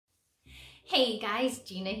Hey guys,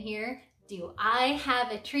 Gina here. Do I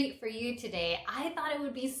have a treat for you today? I thought it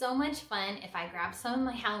would be so much fun if I grabbed some of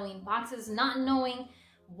my Halloween boxes, not knowing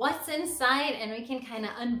what's inside, and we can kind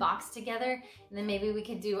of unbox together, and then maybe we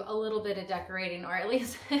could do a little bit of decorating, or at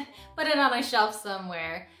least put it on a shelf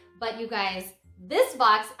somewhere. But you guys, this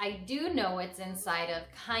box, I do know what's inside of,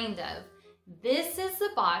 kind of. This is the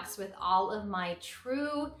box with all of my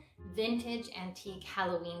true vintage antique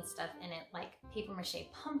Halloween stuff in it, like paper mache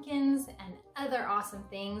pumpkins and other awesome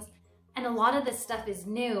things. And a lot of this stuff is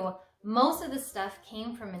new. Most of the stuff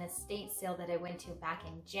came from an estate sale that I went to back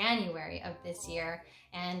in January of this year,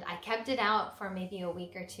 and I kept it out for maybe a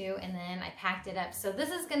week or two, and then I packed it up. So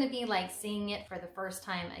this is going to be like seeing it for the first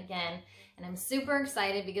time again, and I'm super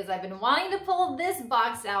excited because I've been wanting to pull this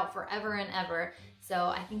box out forever and ever. So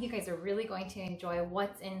I think you guys are really going to enjoy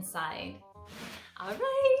what's inside. All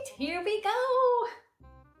right, here we go.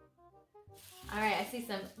 All right, I see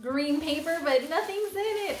some green paper, but nothing's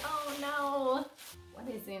in it. Oh no. What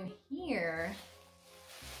is in here?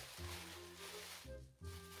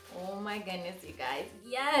 Oh my goodness, you guys.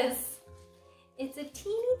 Yes, it's a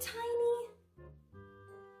teeny tiny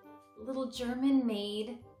little German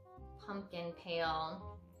made pumpkin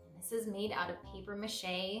pail. And this is made out of paper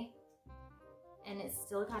mache, and it's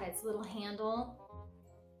still got its little handle.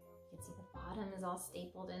 You can see the bottom is all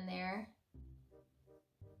stapled in there.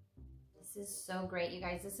 This is so great, you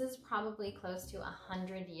guys. This is probably close to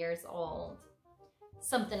 100 years old.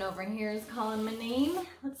 Something over here is calling my name.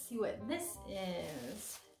 Let's see what this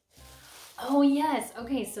is. Oh yes,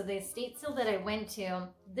 okay, so the estate sale that I went to,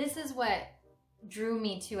 this is what drew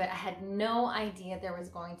me to it. I had no idea there was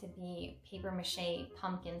going to be paper mache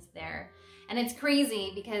pumpkins there. And it's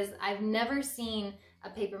crazy because I've never seen a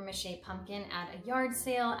paper mache pumpkin at a yard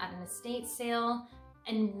sale, at an estate sale,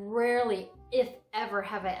 and rarely, if ever,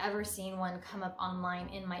 have I ever seen one come up online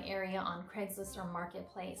in my area on Craigslist or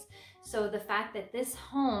Marketplace. So the fact that this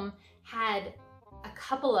home had a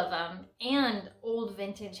couple of them and old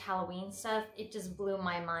vintage Halloween stuff, it just blew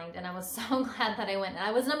my mind, and I was so glad that I went. And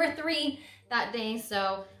I was number 3 that day,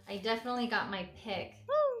 so I definitely got my pick.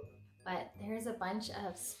 Woo! But there's a bunch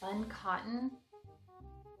of spun cotton.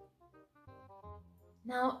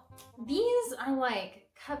 Now, these are like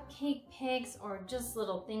cupcake picks or just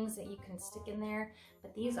little things that you can stick in there,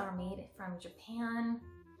 but these are made from Japan,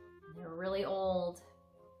 and they're really old.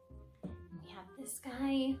 And we have this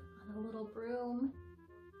guy on a little broom,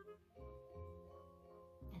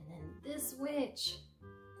 and then this witch,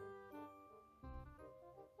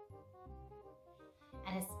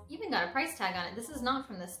 and it's even got a price tag on it. This is not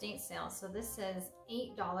from the estate sale, so this says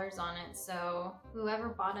 $8 on it. So whoever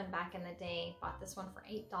bought them back in the day bought this one for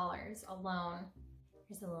 $8 alone.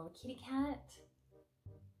 Here's a little kitty cat.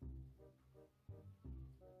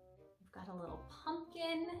 We've got a little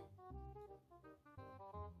pumpkin.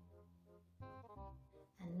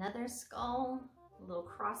 Another skull. Little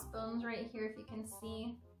crossbones right here if you can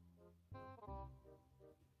see.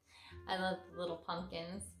 I love the little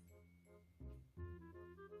pumpkins.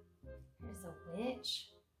 Here's a witch.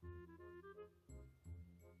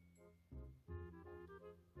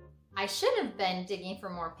 I should have been digging for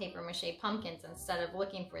more paper mache pumpkins instead of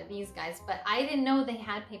looking for these guys, but I didn't know they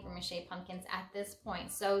had paper mache pumpkins at this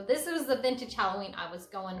point. So this was the vintage Halloween I was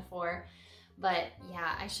going for. But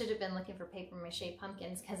yeah, I should have been looking for paper mache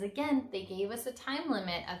pumpkins because, again, they gave us a time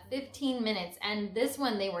limit of 15 minutes, and this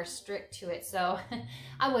one they were strict to it. So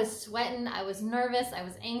I was sweating, I was nervous, I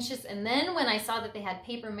was anxious, and then when I saw that they had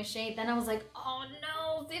paper mache, then I was like, oh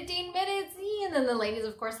no, 15 minutes, and then the ladies,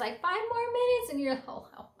 of course, like 5 more minutes, and you're like, oh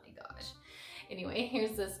my gosh. Anyway,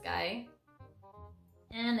 here's this guy,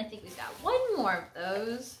 and I think we've got one more of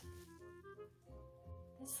those.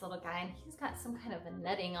 This little guy, and he's got some kind of a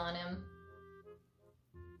netting on him.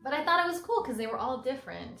 But I thought it was cool because they were all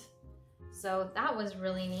different. So that was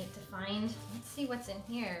really neat to find. Let's see what's in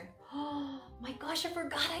here. Oh my gosh, I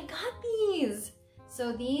forgot I got these.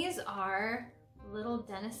 So these are little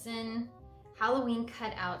Denison Halloween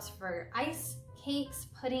cutouts for ice, cakes,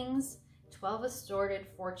 puddings, 12 assorted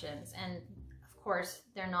fortunes. And of course,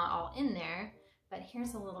 they're not all in there, but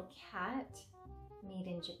here's a little cat made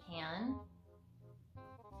in Japan.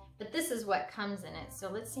 But this is what comes in it. So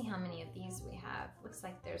let's see how many of these we have. Looks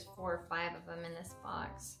like there's 4 or 5 of them in this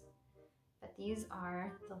box. But these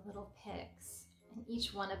are the little picks. And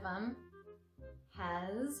each one of them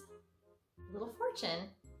has a little fortune.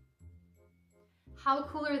 How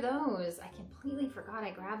cool are those? I completely forgot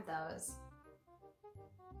I grabbed those.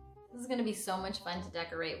 This is gonna be so much fun to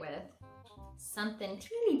decorate with. Something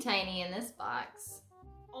teeny tiny in this box.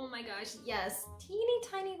 Oh my gosh, yes, teeny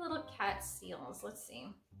tiny little cat seals. Let's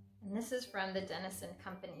see. And this is from the Denison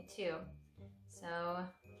Company too. So,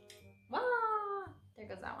 wow, there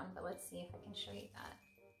goes that one, but let's see if I can show you that.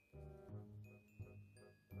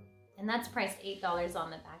 And that's priced $8 on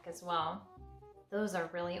the back as well. Those are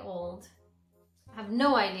really old. I have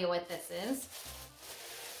no idea what this is.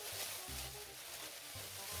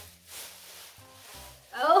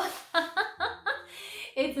 Oh,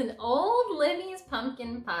 it's an old Libby's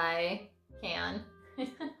pumpkin pie can.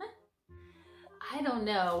 I don't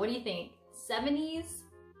know, what do you think? 70s?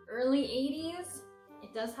 Early 80s?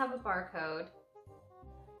 It does have a barcode,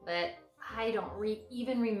 but I don't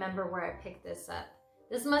even remember where I picked this up.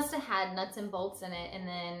 This must have had nuts and bolts in it, and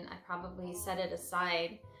then I probably set it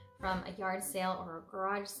aside from a yard sale or a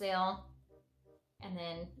garage sale, and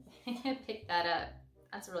then picked that up.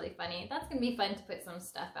 That's really funny. That's gonna be fun to put some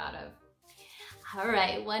stuff out of. All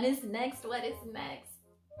right, what is next? What is next?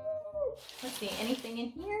 Let's see, anything in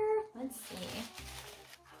here? Let's see.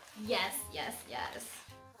 Yes, yes, yes.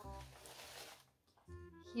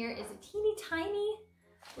 Here is a teeny tiny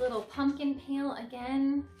little pumpkin pail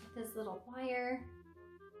again with this little wire.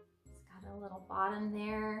 It's got a little bottom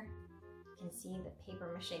there. You can see the paper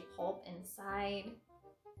mache pulp inside.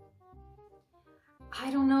 I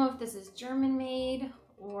don't know if this is German made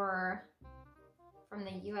or from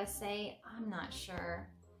the USA. I'm not sure,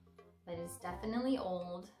 but it's definitely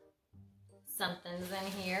old. Something's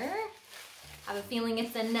in here. I have a feeling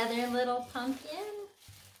it's another little pumpkin.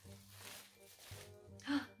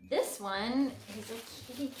 This one is a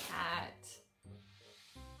kitty cat.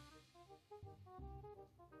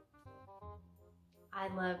 I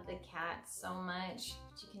love the cat so much,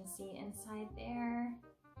 but you can see inside there.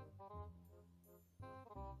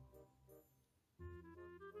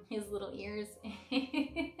 His little ears.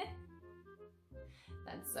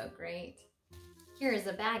 That's so great. Here is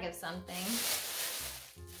a bag of something.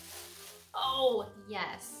 Oh,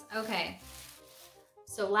 yes. Okay.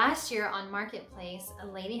 So last year on Marketplace, a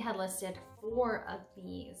lady had listed 4 of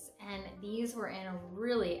these, and these were in a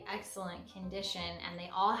really excellent condition, and they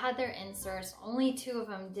all had their inserts. Only 2 of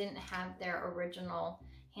them didn't have their original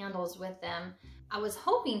handles with them. I was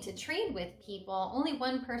hoping to trade with people. Only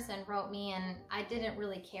one person wrote me, and I didn't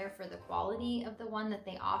really care for the quality of the one that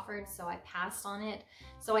they offered, so I passed on it.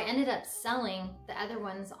 So I ended up selling the other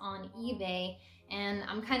ones on eBay, and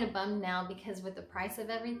I'm kind of bummed now because with the price of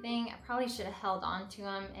everything, I probably should have held on to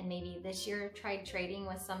them and maybe this year tried trading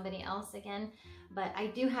with somebody else again. But I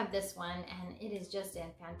do have this one, and it is just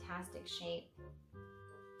in fantastic shape.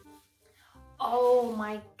 Oh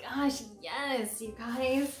my gosh, yes, you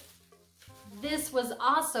guys. This was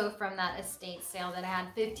also from that estate sale that I had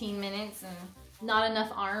 15 minutes and not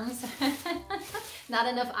enough arms, not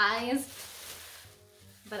enough eyes.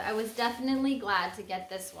 But I was definitely glad to get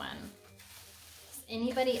this one. Does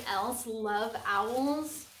anybody else love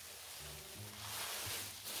owls?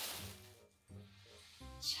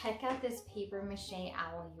 Check out this paper mache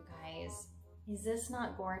owl, you guys. Is this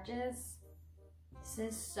not gorgeous? This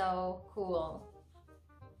is so cool.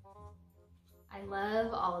 I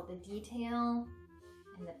love all of the detail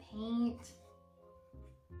and the paint.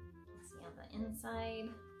 You can see on the inside.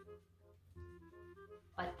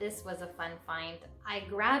 But this was a fun find. I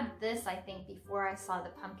grabbed this, I think, before I saw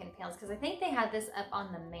the pumpkin pails, because I think they had this up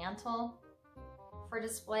on the mantle for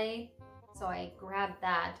display. So I grabbed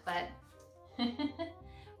that, but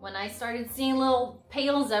when I started seeing little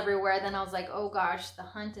pails everywhere, then I was like, oh gosh, the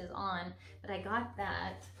hunt is on. But I got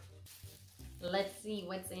that. Let's see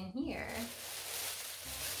what's in here.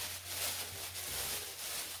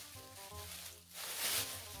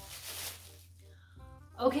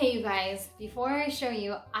 Okay, you guys, before I show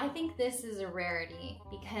you, I think this is a rarity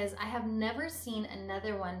because I have never seen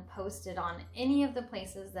another one posted on any of the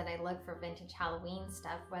places that I look for vintage Halloween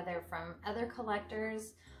stuff, whether from other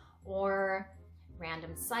collectors or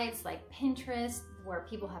random sites like Pinterest where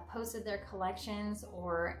people have posted their collections,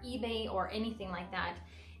 or eBay or anything like that.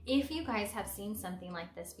 If you guys have seen something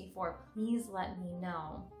like this before, please let me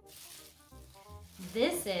know.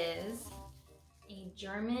 This is a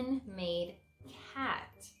German-made cat.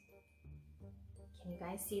 Can you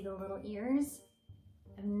guys see the little ears?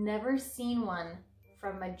 I've never seen one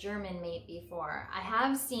from a German made before. I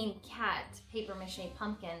have seen cat paper mache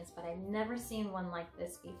pumpkins, but I've never seen one like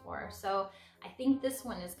this before. So I think this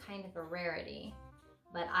one is kind of a rarity,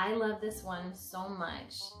 but I love this one so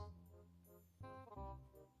much.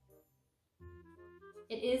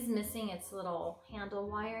 It is missing its little handle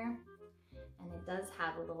wire, and it does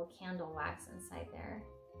have a little candle wax inside there.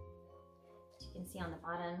 You can see on the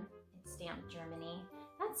bottom, it's stamped Germany.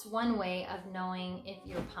 That's one way of knowing if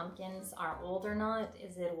your pumpkins are old or not,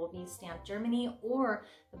 is it will be stamped Germany, or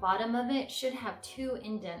the bottom of it should have 2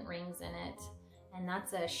 indent rings in it. And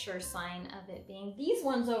that's a sure sign of it being. These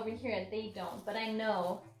ones over here, they don't, but I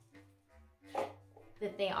know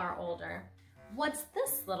that they are older. What's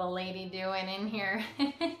this little lady doing in here?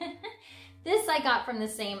 This I got from the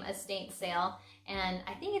same estate sale, and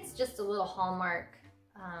I think it's just a little Hallmark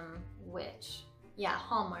witch. Yeah,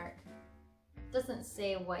 Hallmark. Doesn't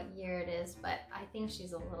say what year it is, but I think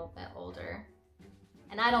she's a little bit older.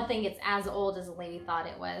 And I don't think it's as old as the lady thought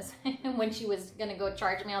it was. When she was gonna go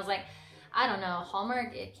charge me, I was like, I don't know,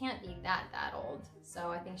 Hallmark, it can't be that old.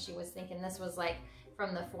 So I think she was thinking this was like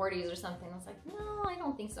from the 40s or something. I was like, no, I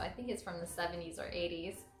don't think so. I think it's from the 70s or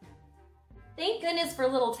 80s. Thank goodness for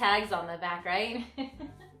little tags on the back, right?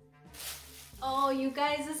 Oh, you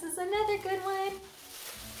guys, this is another good one.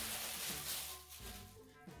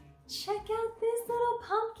 Check out this little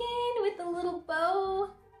pumpkin with the little bow.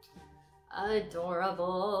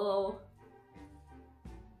 Adorable.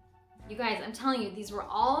 You guys, I'm telling you, these were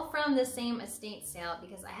all from the same estate sale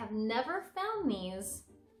because I have never found these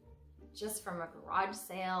just from a garage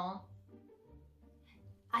sale.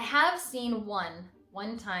 I have seen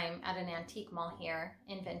one time at an antique mall here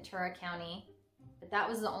in Ventura County, but that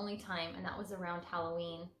was the only time, and that was around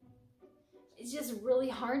Halloween. It's just really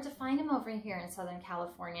hard to find them over here in Southern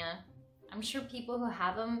California. I'm sure people who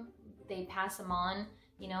have them, they pass them on,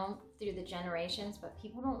 you know, through the generations, but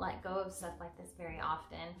people don't let go of stuff like this very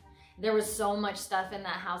often. There was so much stuff in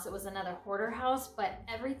that house. It was another hoarder house, but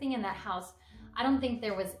everything in that house, I don't think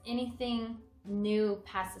there was anything new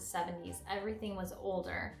past the 70s. Everything was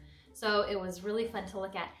older. So it was really fun to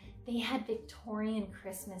look at. They had Victorian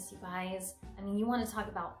Christmas, you guys. I mean, you want to talk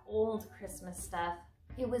about old Christmas stuff.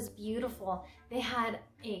 It was beautiful. They had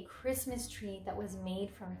a Christmas tree that was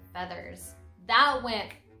made from feathers. That went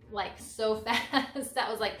like so fast. That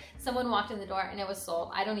was like someone walked in the door and it was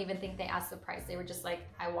sold. I don't even think they asked the price. They were just like,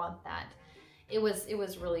 I want that. It was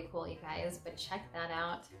really cool, you guys, but check that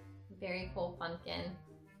out. Very cool pumpkin.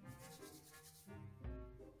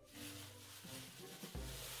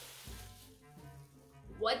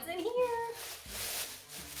 What's in here?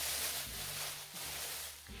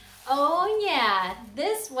 Oh yeah,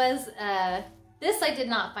 this was, this I did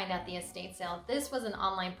not find at the estate sale. This was an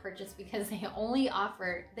online purchase because they only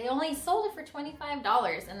sold it for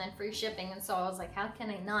 $25 and then free shipping. And so I was like, how can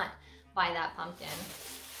I not buy that pumpkin?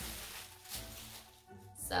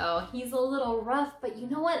 So he's a little rough, but you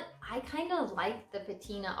know what? I kind of like the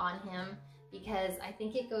patina on him because I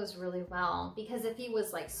think it goes really well. Because if he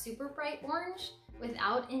was like super bright orange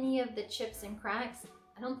without any of the chips and cracks,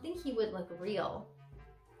 I don't think he would look real.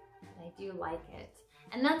 But I do like it.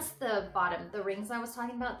 And that's the bottom, the rings I was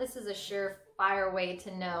talking about. This is a surefire way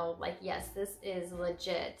to know, like, yes, this is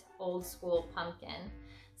legit old school pumpkin.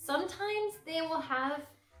 Sometimes they will have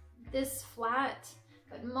this flat,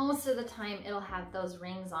 but most of the time it'll have those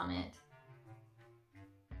rings on it.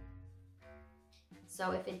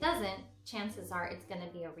 So if it doesn't, chances are it's gonna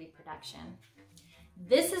be a reproduction.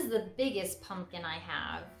 This is the biggest pumpkin I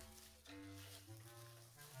have.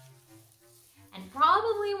 And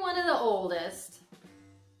probably one of the oldest.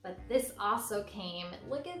 But this also came.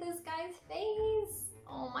 Look at this guy's face.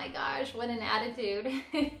 Oh my gosh, what an attitude.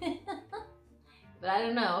 But I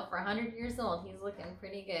don't know, for 100 years old, he's looking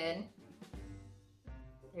pretty good.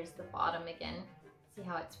 There's the bottom again. See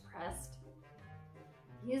how it's pressed?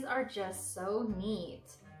 These are just so neat.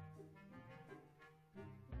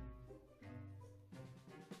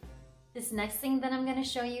 This next thing that I'm gonna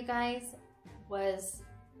show you guys was,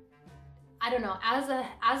 I don't know, as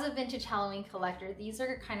a vintage Halloween collector, these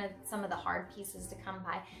are kind of some of the hard pieces to come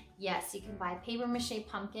by. Yes, you can buy paper mache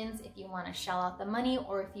pumpkins if you want to shell out the money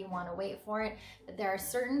or if you want to wait for it, but there are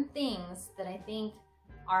certain things that I think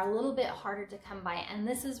are a little bit harder to come by, and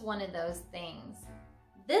this is one of those things.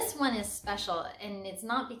 This one is special, and it's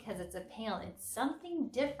not because it's a pail, it's something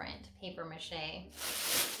different, paper mache.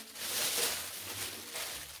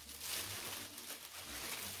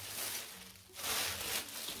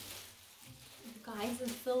 Guys,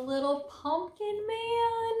 it's the little pumpkin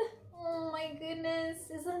man. Oh my goodness,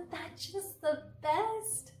 isn't that just the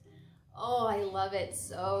best? Oh, I love it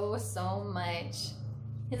so much.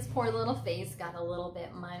 His poor little face got a little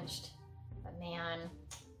bit munched, but man,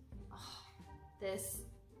 oh, this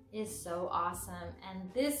is so awesome.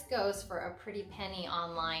 And this goes for a pretty penny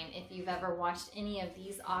online. If you've ever watched any of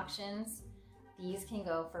these auctions, these can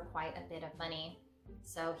go for quite a bit of money.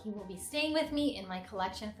 So he will be staying with me in my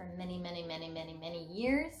collection for many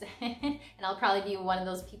years. And I'll probably be one of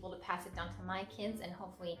those people to pass it down to my kids, and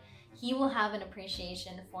hopefully he will have an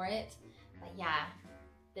appreciation for it. But yeah,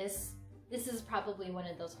 this is probably one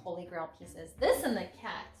of those holy grail pieces. This and the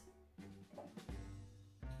cat.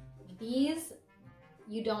 These,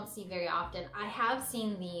 you don't see very often. I have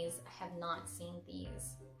seen these, I have not seen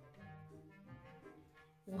these.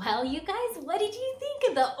 Well, you guys, what did you think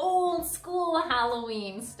of the old school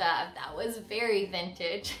Halloween stuff? That was very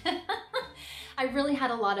vintage. I really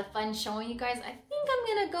had a lot of fun showing you guys. I think I'm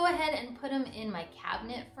gonna go ahead and put them in my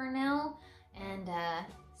cabinet for now and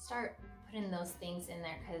start putting those things in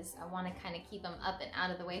there because I want to kind of keep them up and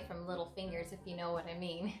out of the way from little fingers, if you know what I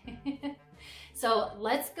mean. So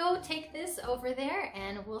let's go take this over there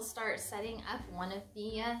and we'll start setting up one of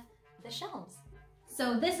the shelves.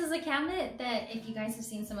 So this is a cabinet that, if you guys have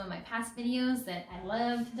seen some of my past videos, that I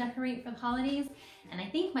love to decorate for the holidays. And I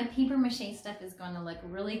think my paper mache stuff is going to look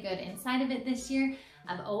really good inside of it this year.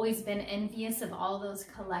 I've always been envious of all those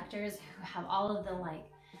collectors who have all of the like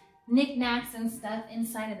knickknacks and stuff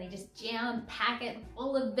inside and they just jam pack it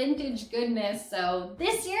full of vintage goodness. So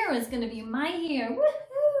this year was going to be my year.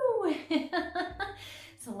 Woohoo!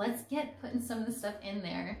 So let's get putting some of the stuff in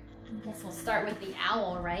there. I guess we'll start with the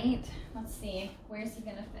owl, right? Let's see, where's he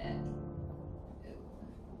gonna fit?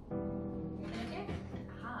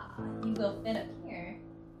 Ah, he will fit up here.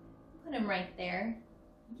 Put him right there.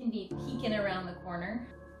 He can be peeking around the corner.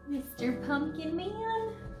 Mr. Pumpkin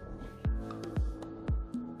Man.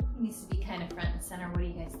 He needs to be kind of front and center. What do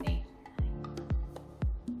you guys think?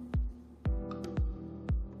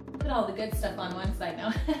 Put all the good stuff on one side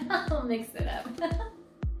now. I'll mix it up.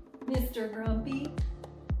 Mr. Grumpy.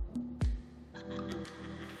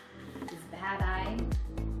 His bad eye.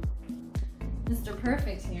 Mr.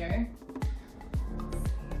 Perfect here.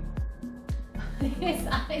 His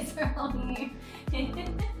eyes are all here.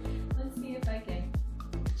 Let's see if I can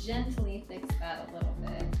gently fix that a little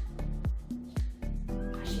bit.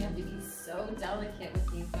 Gosh, you have to be so delicate with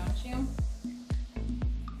these, don't you?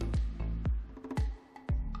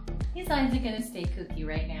 His eyes are gonna stay kooky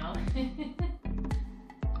right now.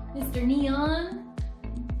 Mr. Neon.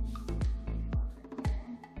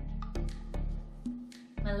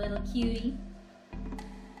 My little cutie.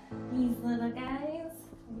 These little guys.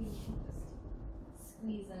 We can just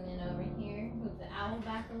squeeze them in over here. Move the owl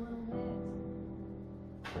back a little bit.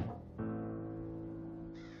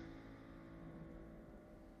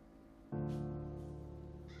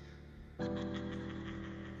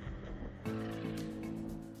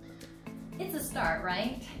 It's a start,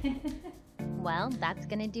 right? Well, that's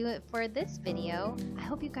gonna do it for this video. I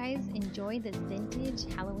hope you guys enjoyed this vintage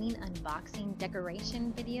Halloween unboxing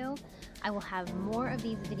decoration video. I will have more of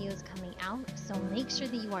these videos coming out, so make sure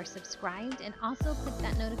that you are subscribed and also click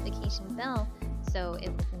that notification bell so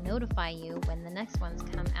it will notify you when the next ones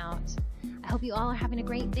come out. I hope you all are having a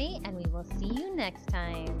great day and we will see you next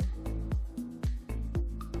time.